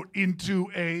out into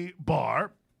a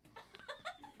bar.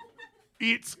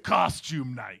 It's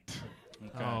costume night.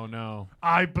 Okay. Oh, no.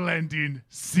 I blend in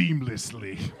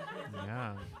seamlessly.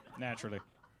 Yeah. Naturally.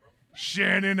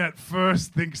 Shannon at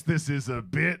first thinks this is a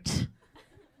bit.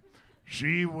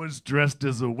 She was dressed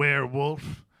as a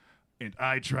werewolf, and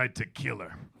I tried to kill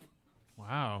her.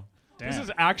 Wow. Damn. This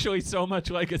is actually so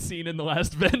much like a scene in the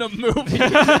last Venom movie.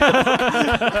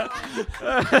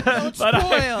 Don't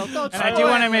spoil. Don't And I do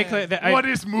want to make clear that What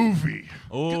is movie?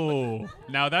 Oh,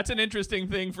 now that's an interesting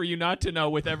thing for you not to know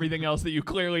with everything else that you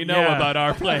clearly know Yeah. about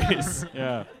our place.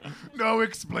 Yeah. No,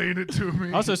 explain it to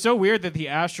me. Also, so weird that the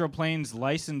Astral Planes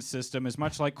license system is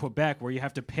much like Quebec, where you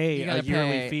have to pay You a gotta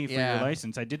yearly pay, fee for yeah. your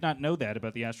license. I did not know that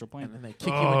about the Astral Plane. And then they kick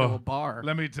you into a bar.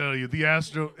 Let me tell you, the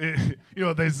astro. You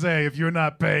know, they say if you're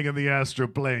not paying in the astral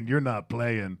plane, you're not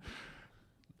playing.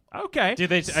 Okay. Did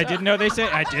they? I didn't know they say.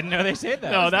 I didn't know they said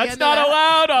that. No, that's end not of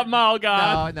allowed,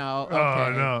 Malgod. No. Okay.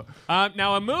 Oh no.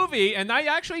 Now, a movie, and I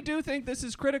actually do think this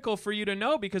is critical for you to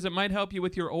know because it might help you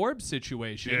with your orb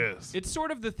situation. Yes. It's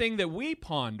sort of the thing that we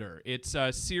ponder. It's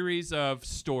a series of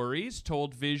stories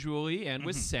told visually and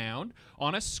with sound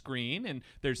on a screen, and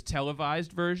there's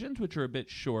televised versions, which are a bit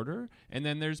shorter, and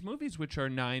then there's movies which are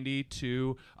 90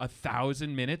 to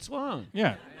 1,000 minutes long.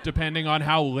 Yeah. Depending on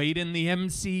how late in the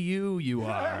MCU you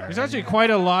are. There's actually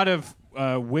quite a lot of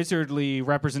wizardly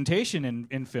representation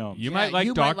in films. You might like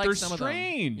you might Doctor like some of them.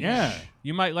 Strange. Yeah.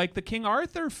 You might like the King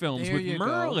Arthur films There with you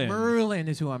Merlin. go. Merlin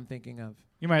is who I'm thinking of.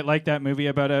 You might like that movie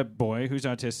about a boy who's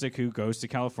autistic who goes to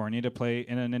California to play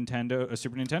in a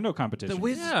Super Nintendo competition. The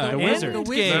Wizard. Yeah, The Wizard.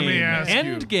 Endgame. Let me ask you.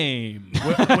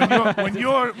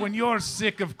 Endgame. when you're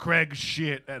sick of Craig's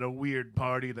shit at a weird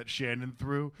party that Shannon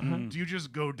threw, do you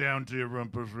just go down to your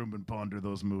rumpus room and ponder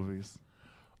those movies?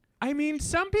 I mean,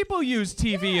 some people use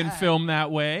TV and film that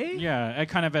way. Yeah,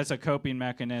 kind of as a coping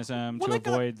mechanism Well, to I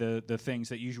got- avoid the things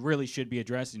that you really should be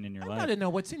addressing in your I life. gotta know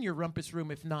what's in your rumpus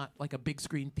room, if not like a big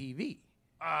screen TV.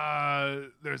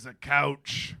 There's a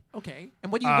couch. Okay.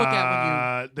 And what do you look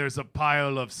at when There's a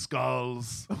pile of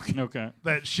skulls Okay.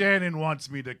 that Shannon wants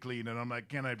me to clean, and I'm like,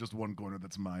 can I have just one corner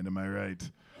that's mine? Am I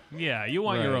right? Yeah, you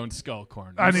want your Right. own skull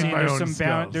corner. I need See, my there's own some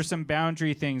skulls. there's some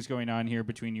boundary things going on here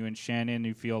between you and Shannon.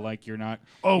 You feel like you're not.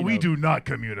 Oh, you we know- do not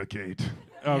communicate.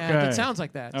 Okay. Yeah, it sounds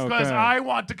like that. Okay. Because I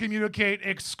want to communicate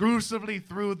exclusively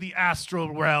through the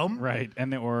astral realm. Right,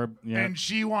 and the orb. Yeah. And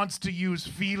she wants to use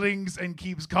feelings and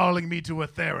keeps calling me to a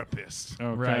therapist.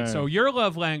 Okay. Right. So your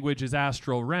love language is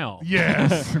astral realm.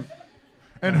 Yes.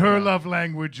 And her love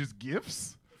language is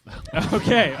gifts.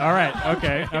 Okay. All right.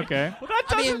 Okay. Okay. Well, that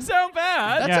doesn't sound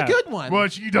bad. That's Yeah. a good one.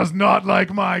 But she does not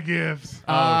like my gifts.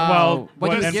 well, what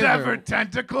do The you give her? severed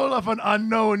tentacle of an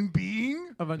unknown being.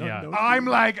 Of an Yeah. unknown- I'm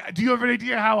like, do you have an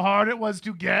idea how hard it was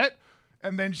to get?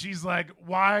 And then she's like,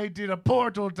 why did a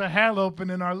portal to hell open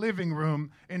in our living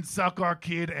room and suck our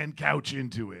kid and couch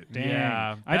into it? Dang.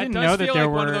 Yeah, I didn't does know that feel there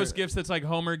like one of were- those gifts that's like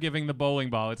Homer giving the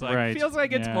bowling ball. It's like Right. feels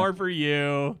like it's Yeah. more for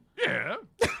you. Yeah.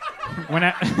 when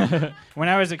I when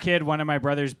I was a kid, one of my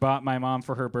brothers bought my mom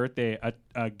for her birthday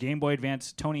a Game Boy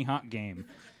Advance Tony Hawk game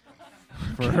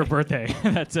for her birthday.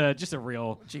 That's just a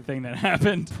real thing that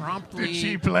happened. Promptly. Did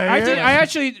she play I it? did. I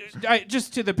actually,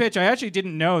 just to the pitch. I actually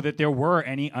didn't know that there were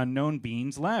any unknown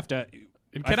beings left.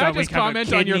 And can I just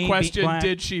comment on your question,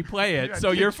 did she play it?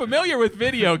 So you're familiar with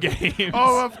video games.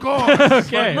 Oh, of course.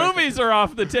 Okay. But movies are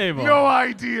off the table. No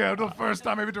idea. The first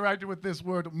time I've interacted with this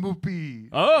word, Mupi.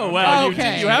 Oh, well,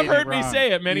 Okay. you have heard me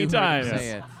say it many You heard times. me say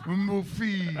it.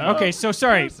 Mufi. Okay, so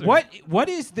sorry. What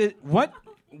is the what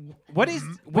is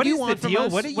What do you the want from deal?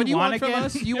 us? What do you want from again?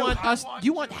 us? You want us?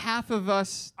 You want half of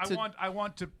us? To... I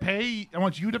want to pay. I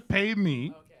want you to pay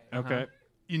me. Okay.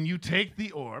 And you take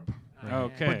the orb.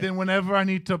 Okay. But then whenever I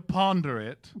need to ponder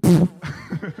it,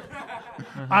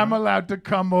 I'm allowed to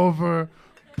come over,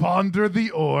 ponder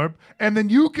the orb, and then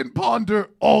you can ponder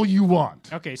all you want.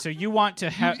 Okay, so you want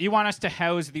to you want us to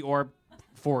house the orb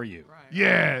for you.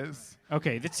 Yes.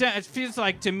 Okay, it feels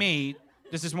like to me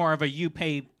this is more of a you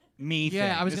pay me thing.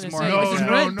 Yeah, I was This going is to say more this of is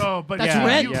a- rent. No, but that's yeah,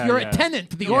 rent. yeah, You're yeah. a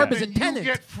tenant. The Yeah. orb is a You tenant.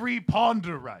 get free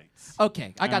ponder rights.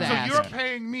 Okay, I gotta So ask. you're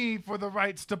paying me for the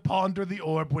rights to ponder the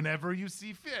orb whenever you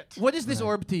see fit. What is this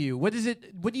orb to you? What is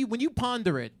it? What do you when you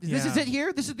ponder it? This is Yeah. it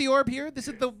here? This is the orb here? This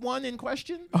is the one in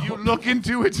question? You look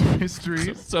into its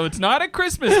mystery. So it's not a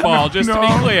Christmas ball, just to be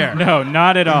No. clear. No,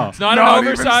 not at all. It's not Not an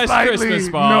even oversized slightly. Christmas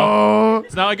ball. No.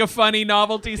 It's not like a funny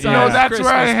novelty-sized No, that's Christmas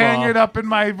where I hang ball. it up in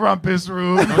my rumpus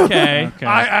room. Okay.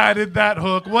 I added that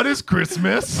hook. What is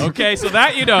Christmas? Okay, so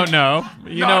that you don't know.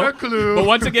 You Not know, a clue. But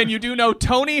once again, you do know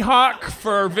Tony Hawk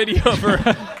for video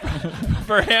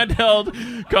for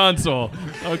handheld console.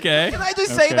 Okay. Can I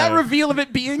just say that reveal of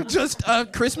it being just a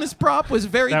Christmas prop was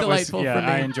very That was- delightful yeah, for me.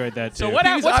 I enjoyed that too. So what's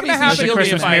going to obviously happen shielding to me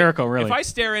Christmas if I, miracle, really. if I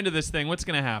stare into this thing? What's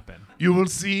going to happen? You will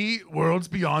see worlds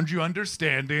beyond your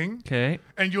understanding. Okay.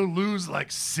 And you'll lose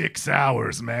like 6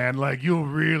 hours, man. Like you'll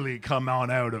really come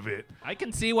on out of it. I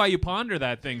can see why you ponder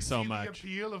that thing so The much.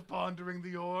 appeal of pondering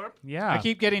the orb. Yeah. I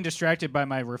keep getting distracted by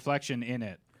my reflection in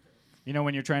it. You know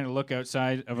when you're trying to look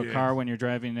outside of a Yes. car when you're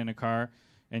driving in a car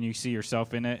and you see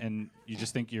yourself in it and you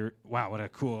just think wow, what a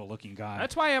cool looking guy.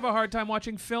 That's why I have a hard time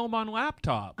watching film on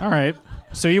laptop. All right.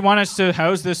 So you want us to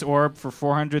house this orb for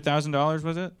 $400,000,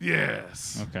 was it?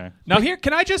 Yes. Okay. Now here,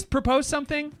 can I just propose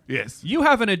something? Yes. You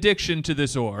have an addiction to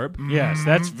this orb. Yes,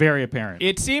 that's very apparent.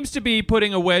 It seems to be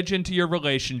putting a wedge into your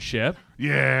relationship.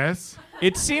 Yes.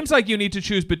 It seems like you need to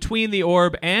choose between the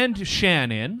orb and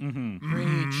Shannon.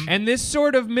 Mm-hmm. And this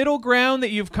sort of middle ground that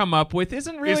you've come up with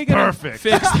isn't really It's going to perfect.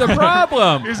 fix the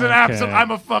problem. Is it absolute? I'm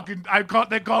a fucking.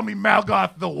 They call me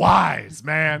Malgoth the Wise,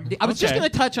 man. I was just going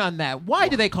to touch on that. Why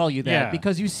do they call you that? Yeah.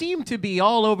 Because you seem to be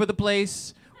all over the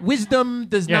place. Wisdom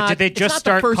does Yeah, not. did they it's just not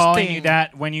start the first calling thing. you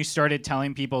that when you started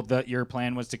telling people that your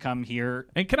plan was to come here?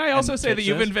 And can I also say that pitch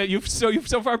you've this? you've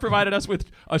so far provided us with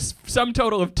a sum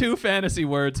total of 2 fantasy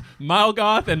words,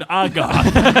 Malgoth and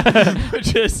Agoth,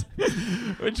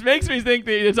 which makes me think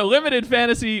that it's a limited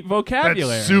fantasy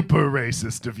vocabulary. That's super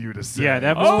racist of you to say. Yeah,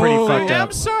 that was pretty fucked up.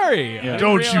 I'm sorry. Yeah. I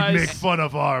Don't didn't you realize- make fun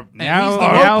of our. Now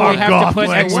our we have goth to put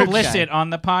language. explicit on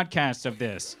the podcast of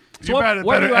this. You what better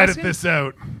were you edit asking? this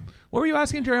out. What were you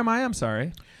asking, Jeremiah? I'm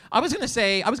sorry. I was going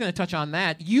to touch on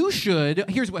that. You should.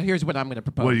 Here's what I'm going to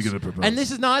propose. What are you gonna propose? And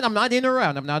this is not. I'm not in or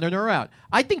out. I'm not in or out.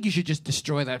 I think you should just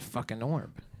destroy that fucking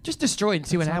orb. Just destroy it and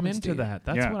see what I'm happens. into to you. that.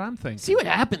 That's Yeah. what I'm thinking. See what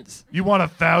happens. You want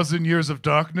 1,000 years of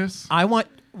darkness? I want.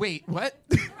 Wait. What?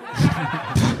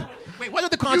 Wait. What are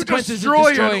the You consequences of destroy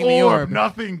destroying an the orb. orb?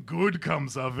 Nothing good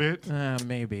comes of it.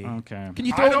 Maybe. Okay. Can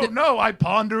you throw I it? don't know. I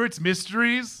ponder its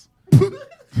mysteries.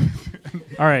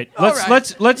 All right. All right.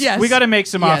 Let's. Yes. We got to make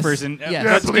some Yes. offers and Yes.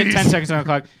 let's Yeah, get please. 10 seconds on the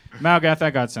clock. Malgoth, I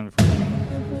got something for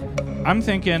you. I'm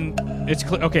thinking it's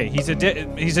okay. He's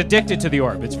addicted to the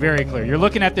orb. It's very clear. You're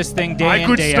looking at this thing day I in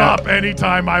could day stop out.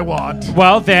 anytime I want.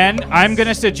 Well, then I'm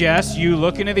gonna suggest you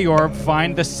look into the orb,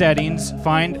 find the settings,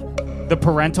 find the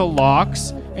parental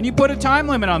locks, and you put a time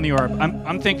limit on the orb.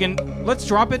 I'm thinking let's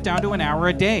drop it down to an hour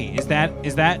a day. Is that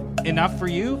enough for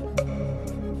you?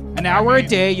 An hour a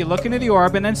day, you look into the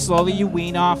orb, and then slowly you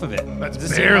wean off of it. That's Does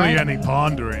this seem barely right? any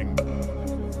pondering.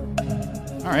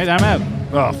 All right, I'm out.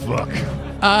 Oh, fuck.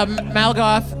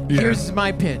 Malgoth, Yeah. here's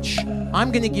my pitch. I'm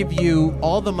going to give you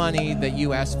all the money that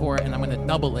you asked for, and I'm going to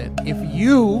double it.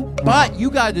 But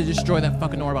you got to destroy that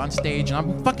fucking orb on stage, and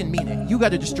I'm fucking mean it. You got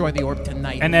to destroy the orb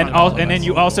tonight. And in then front of all of and then us.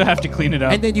 you also have to clean it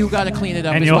up. And then you got to clean it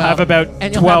up And as you'll well. have about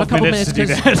and you'll 12 have a couple minutes to do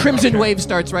 'cause that. Crimson Wave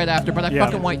starts right after, but I Yeah.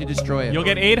 fucking want you to destroy it. You'll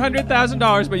get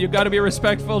 $800,000, but you've got to be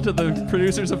respectful to the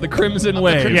producers of the Crimson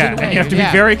Wave. Yeah, and you have to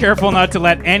Yeah. be very careful not to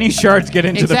let any shards get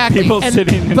into exactly. the people And-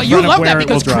 sitting in but front you of love where that it will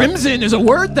because drop. crimson is a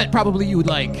word that probably you would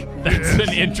like. That's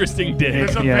an interesting dig.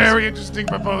 It's a Yes. very interesting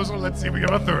proposal. Let's see if we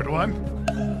have a third one.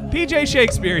 PJ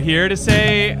Shakespeare here to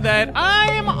say that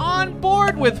I'm on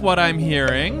board with what I'm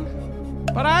hearing,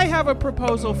 but I have a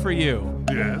proposal for you.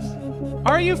 Yes.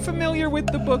 Are you familiar with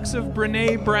the books of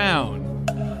Brene Brown?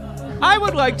 I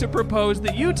would like to propose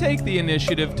that you take the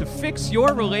initiative to fix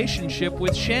your relationship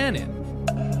with Shannon.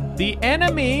 The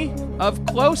enemy of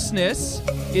closeness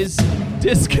is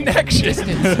disconnection.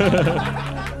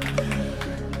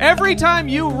 Every time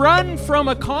you run from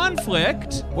a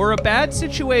conflict or a bad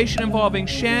situation involving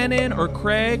Shannon or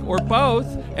Craig or both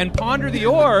and ponder the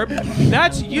orb,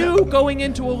 that's you going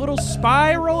into a little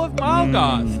spiral of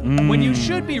Malgoth when you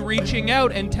should be reaching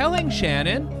out and telling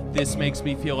Shannon, this makes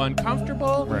me feel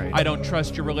uncomfortable. Right. I don't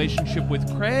trust your relationship with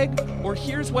Craig. Or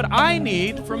here's what I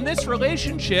need from this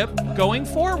relationship going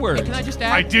forward. Hey, can I just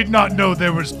add? I did not know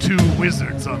there was 2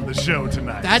 wizards on the show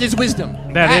tonight. That is wisdom.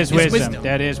 That is wisdom.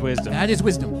 That is wisdom. That is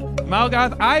wisdom.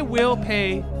 Malgoth, I will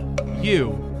pay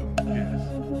you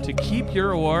to keep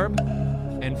your orb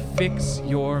and fix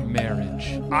your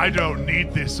marriage. I don't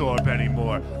need this orb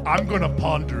anymore. I'm gonna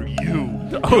ponder you.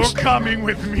 Oh, You're coming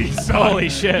with me, son. Holy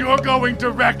shit. You're going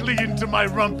directly into my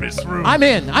rumpus room. I'm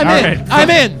in. All right.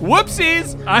 I'm in.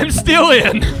 Whoopsies, I'm still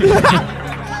in.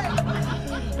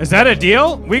 Is that a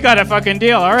deal? We got a fucking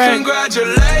deal. All right.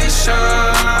 Congratulations.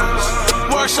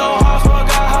 Worked so hard,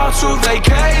 forgot how to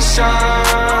vacation.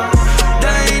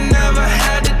 They ain't never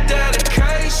had the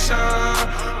dedication.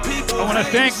 I want to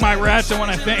thank my rats. I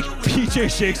want to thank PJ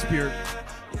Shakespeare.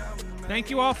 Thank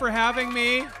you all for having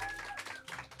me.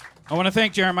 I want to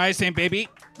thank Jeremiah St. Baby.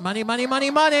 Money, money, money,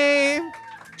 money.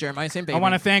 Jeremiah St. Baby. I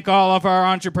want to thank all of our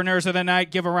entrepreneurs of the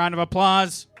night. Give a round of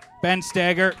applause. Ben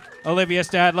Stagger, Olivia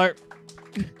Stadler,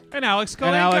 And Alex Kalenko.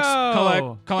 and Alex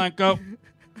Kalenko.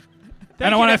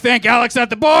 And I want to thank Alex at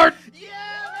the board.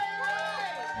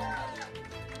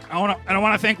 I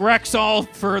want to thank Rexall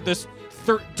for this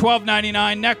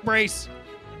 $12.99 neck brace.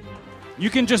 You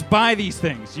can just buy these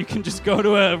things. You can just go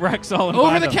to a Rexall and buy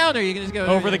Over the them. counter. You can just go.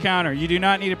 Over the counter. You do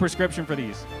not need a prescription for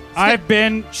these. I've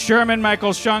been Sherman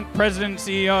Michael Shunk, President and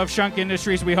CEO of Shunk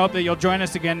Industries. We hope that you'll join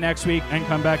us again next week and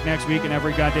come back next week and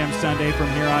every goddamn Sunday from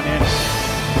here on in.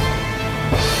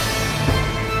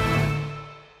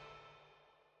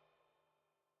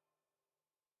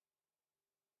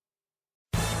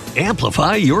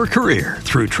 Amplify your career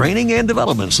through training and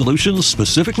development solutions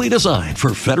specifically designed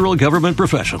for federal government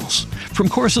professionals. From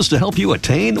courses to help you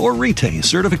attain or retain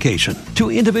certification,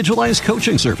 to individualized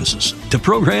coaching services, to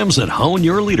programs that hone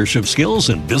your leadership skills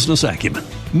and business acumen,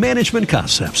 Management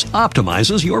Concepts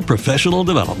optimizes your professional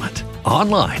development.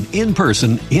 Online, in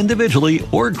person, individually,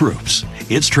 or groups,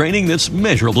 it's training that's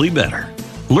measurably better.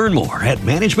 Learn more at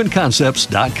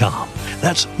managementconcepts.com.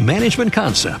 That's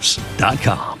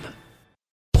managementconcepts.com.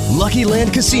 Lucky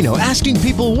Land Casino, asking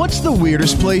people, what's the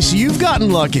weirdest place you've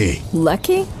gotten lucky?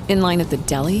 Lucky? In line at the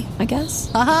deli, I guess?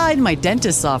 Aha, in my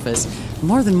dentist's office.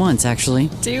 More than once,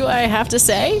 actually. Do I have to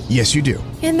say? Yes, you do.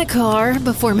 In the car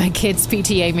before my kids'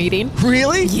 PTA meeting.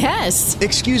 Really? Yes.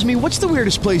 Excuse me, what's the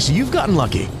weirdest place you've gotten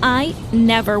lucky? I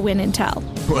never win and tell.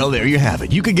 Well, there you have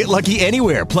it. You can get lucky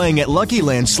anywhere, playing at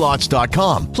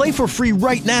LuckyLandSlots.com. Play for free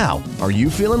right now. Are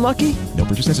you feeling lucky? No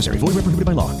purchase necessary. Void where prohibited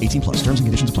by law. 18+. Terms and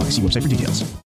conditions apply. See website for details.